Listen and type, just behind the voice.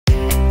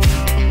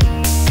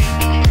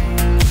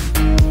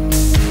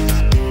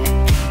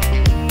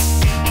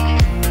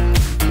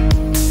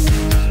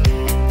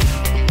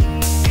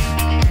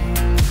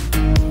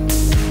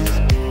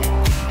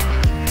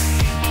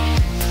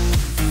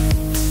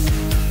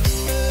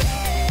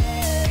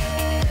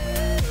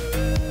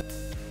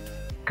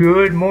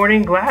Good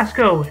morning,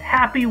 Glasgow.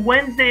 Happy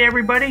Wednesday,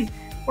 everybody.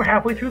 We're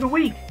halfway through the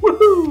week.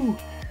 Woohoo!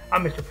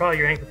 I'm Mr. Probably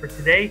your anchor for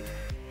today,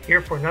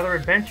 here for another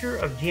adventure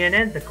of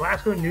GNN, the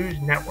Glasgow News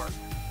Network.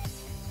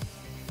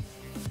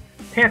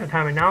 Panther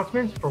Time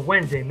announcements for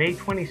Wednesday, May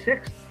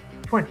 26th,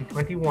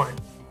 2021.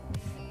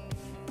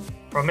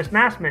 From Miss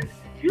Massman,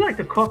 if you like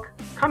to cook,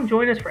 come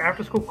join us for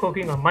after-school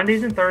cooking on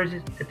Mondays and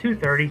Thursdays at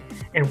 2:30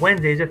 and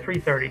Wednesdays at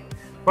 3:30.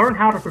 Learn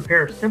how to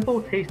prepare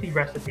simple, tasty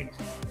recipes.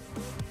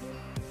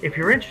 If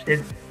you're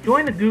interested,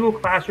 join the Google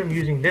Classroom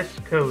using this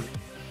code,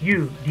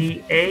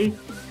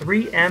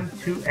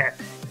 UDA3M2X.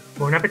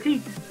 Bon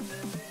appetit!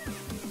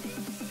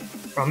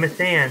 From Miss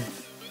Ann,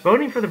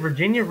 voting for the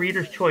Virginia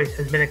Reader's Choice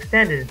has been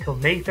extended until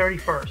May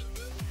 31st.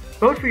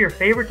 Vote for your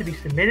favorite to be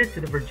submitted to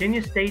the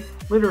Virginia State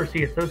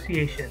Literacy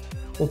Association.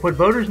 We'll put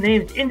voters'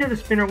 names into the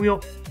spinner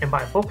wheel and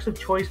buy books of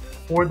choice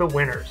for the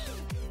winners.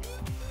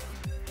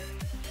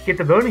 Get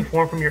the voting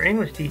form from your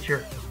English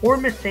teacher or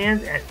Miss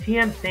Sands at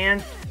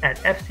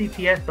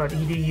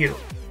tmsands@fcps.edu.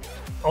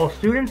 All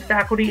students,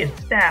 faculty, and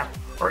staff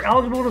are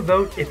eligible to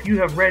vote if you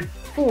have read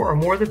 4 or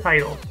more of the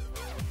titles.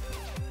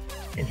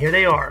 And here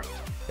they are: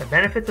 The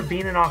Benefits of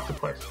Being an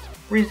Octopus,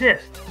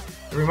 Resist,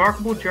 The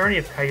Remarkable Journey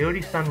of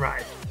Coyote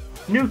Sunrise,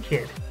 New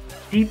Kid,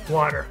 Deep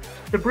Water,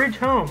 The Bridge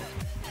Home,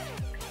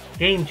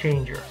 Game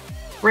Changer,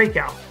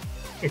 Breakout,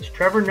 It's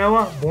Trevor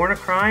Noah, Born a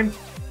Crime,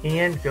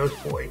 and Ghost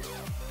Boys.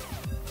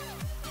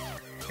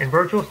 And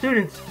virtual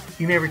students,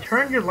 you may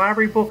return your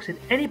library books at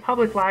any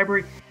public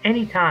library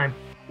anytime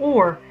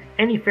or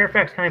any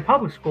Fairfax County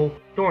Public School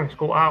during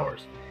school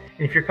hours.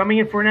 And if you're coming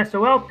in for an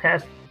SOL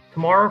test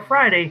tomorrow or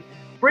Friday,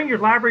 bring your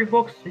library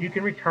books so you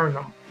can return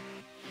them.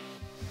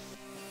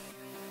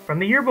 From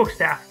the yearbook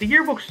staff, the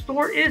yearbook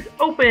store is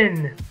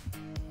open.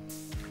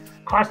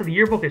 Cost of the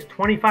yearbook is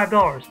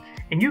 $25,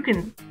 and you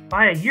can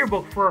buy a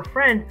yearbook for a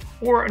friend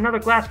or another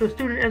Glasgow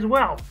student as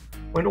well.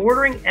 When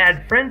ordering,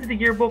 add friends of the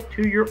yearbook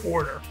to your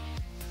order.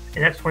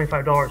 And that's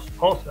 $25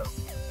 also.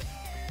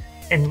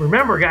 And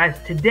remember, guys,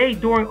 today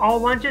during all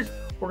lunches,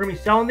 we're going to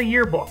be selling the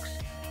yearbooks.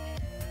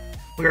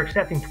 We are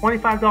accepting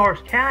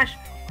 $25 cash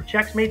or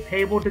checks made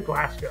payable to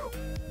Glasgow.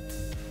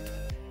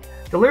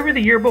 Delivery of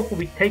the yearbook will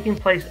be taking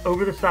place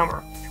over the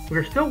summer. We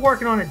are still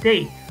working on a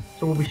date,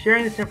 so we'll be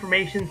sharing this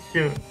information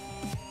soon.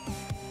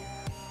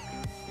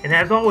 And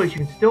as always, you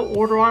can still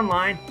order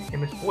online,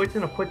 and Ms. Boydson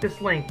will put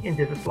this link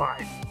into the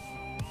slides.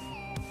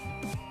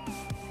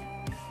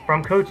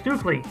 From Coach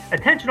Stukely,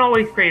 attention all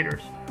 8th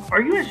graders.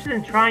 Are you interested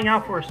in trying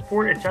out for a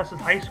sport at Justice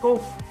High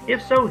School?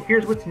 If so,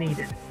 here's what's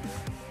needed.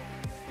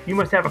 You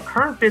must have a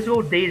current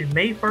physical dated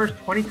May 1st,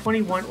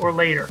 2021 or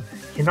later.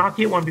 Cannot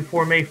get one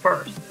before May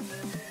 1st.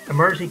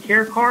 Emergency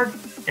care card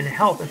and a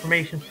health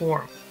information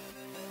form.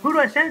 Who do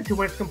I send it to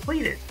when it's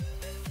completed?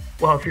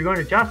 Well, if you're going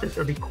to Justice,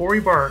 it'll be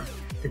Corey Berg,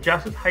 the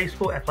Justice High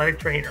School athletic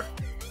trainer.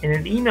 In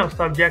an email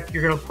subject,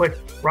 you're going to put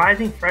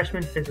Rising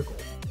Freshman Physical.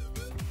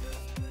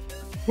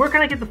 Where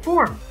can I get the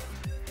form?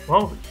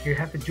 Well, you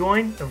have to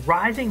join the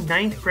Rising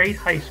 9th Grade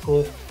High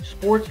School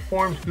Sports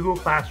Forms Google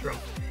Classroom,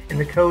 and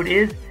the code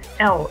is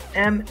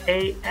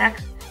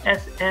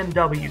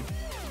LMAXSMW.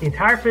 The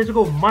entire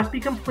physical must be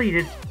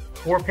completed,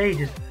 4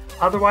 pages,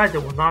 otherwise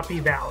it will not be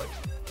valid.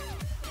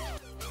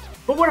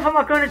 But what if I'm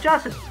not going to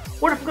Justice?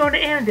 What if I'm going to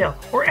Annandale,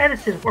 or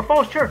Edison, or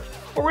Falls Church,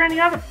 or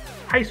any other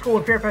high school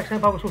in Fairfax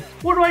County Public Schools?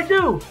 What do I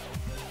do?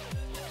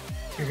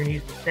 You're going to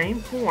use the same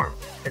form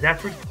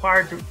that's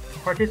required to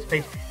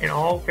participate in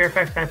all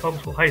Fairfax County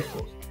Public School high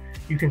schools.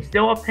 You can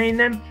still obtain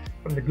them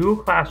from the Google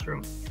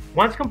Classroom.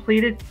 Once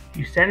completed,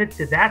 you send it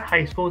to that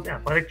high school's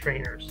athletic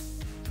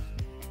trainers.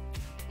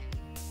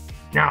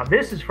 Now,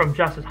 this is from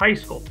Justice High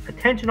School.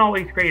 Attention all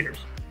 8th graders.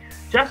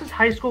 Justice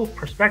High School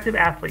prospective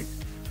athletes.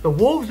 The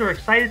Wolves are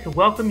excited to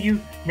welcome you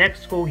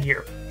next school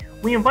year.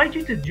 We invite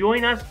you to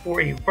join us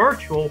for a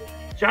virtual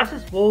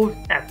Justice Wolves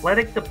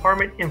Athletic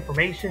Department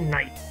Information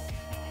Night.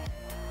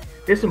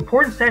 This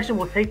important session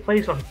will take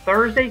place on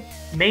Thursday,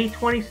 May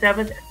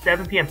 27th at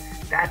 7 p.m.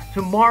 That's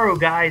tomorrow,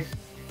 guys.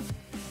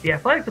 The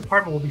athletic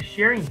department will be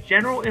sharing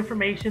general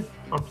information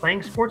on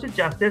playing sports at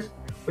Justice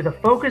with a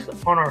focus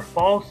on our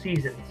fall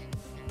seasons.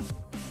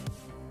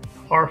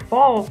 Our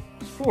fall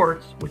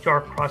sports, which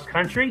are cross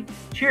country,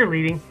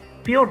 cheerleading,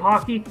 field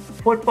hockey,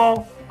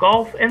 football,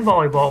 golf, and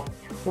volleyball,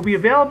 will be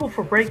available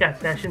for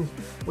breakout sessions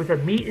with a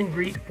meet and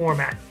greet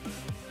format.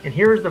 And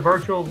here is the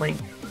virtual link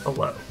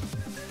below.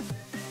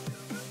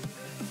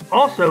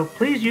 Also,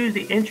 please use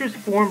the interest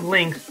form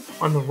links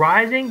on the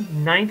Rising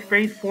 9th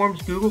Grade Forms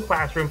Google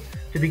Classroom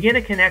to begin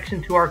a connection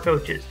to our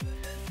coaches.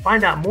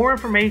 Find out more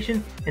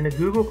information in the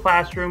Google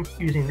Classroom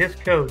using this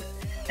code,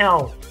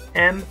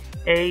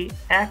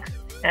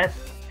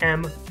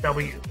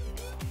 LMAXSMW.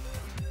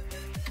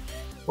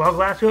 Well,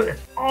 Glasgow,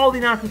 that's all the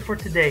announcements for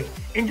today.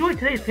 Enjoy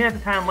today's Panther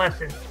Time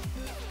lesson,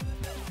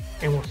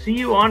 and we'll see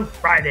you on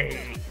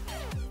Friday.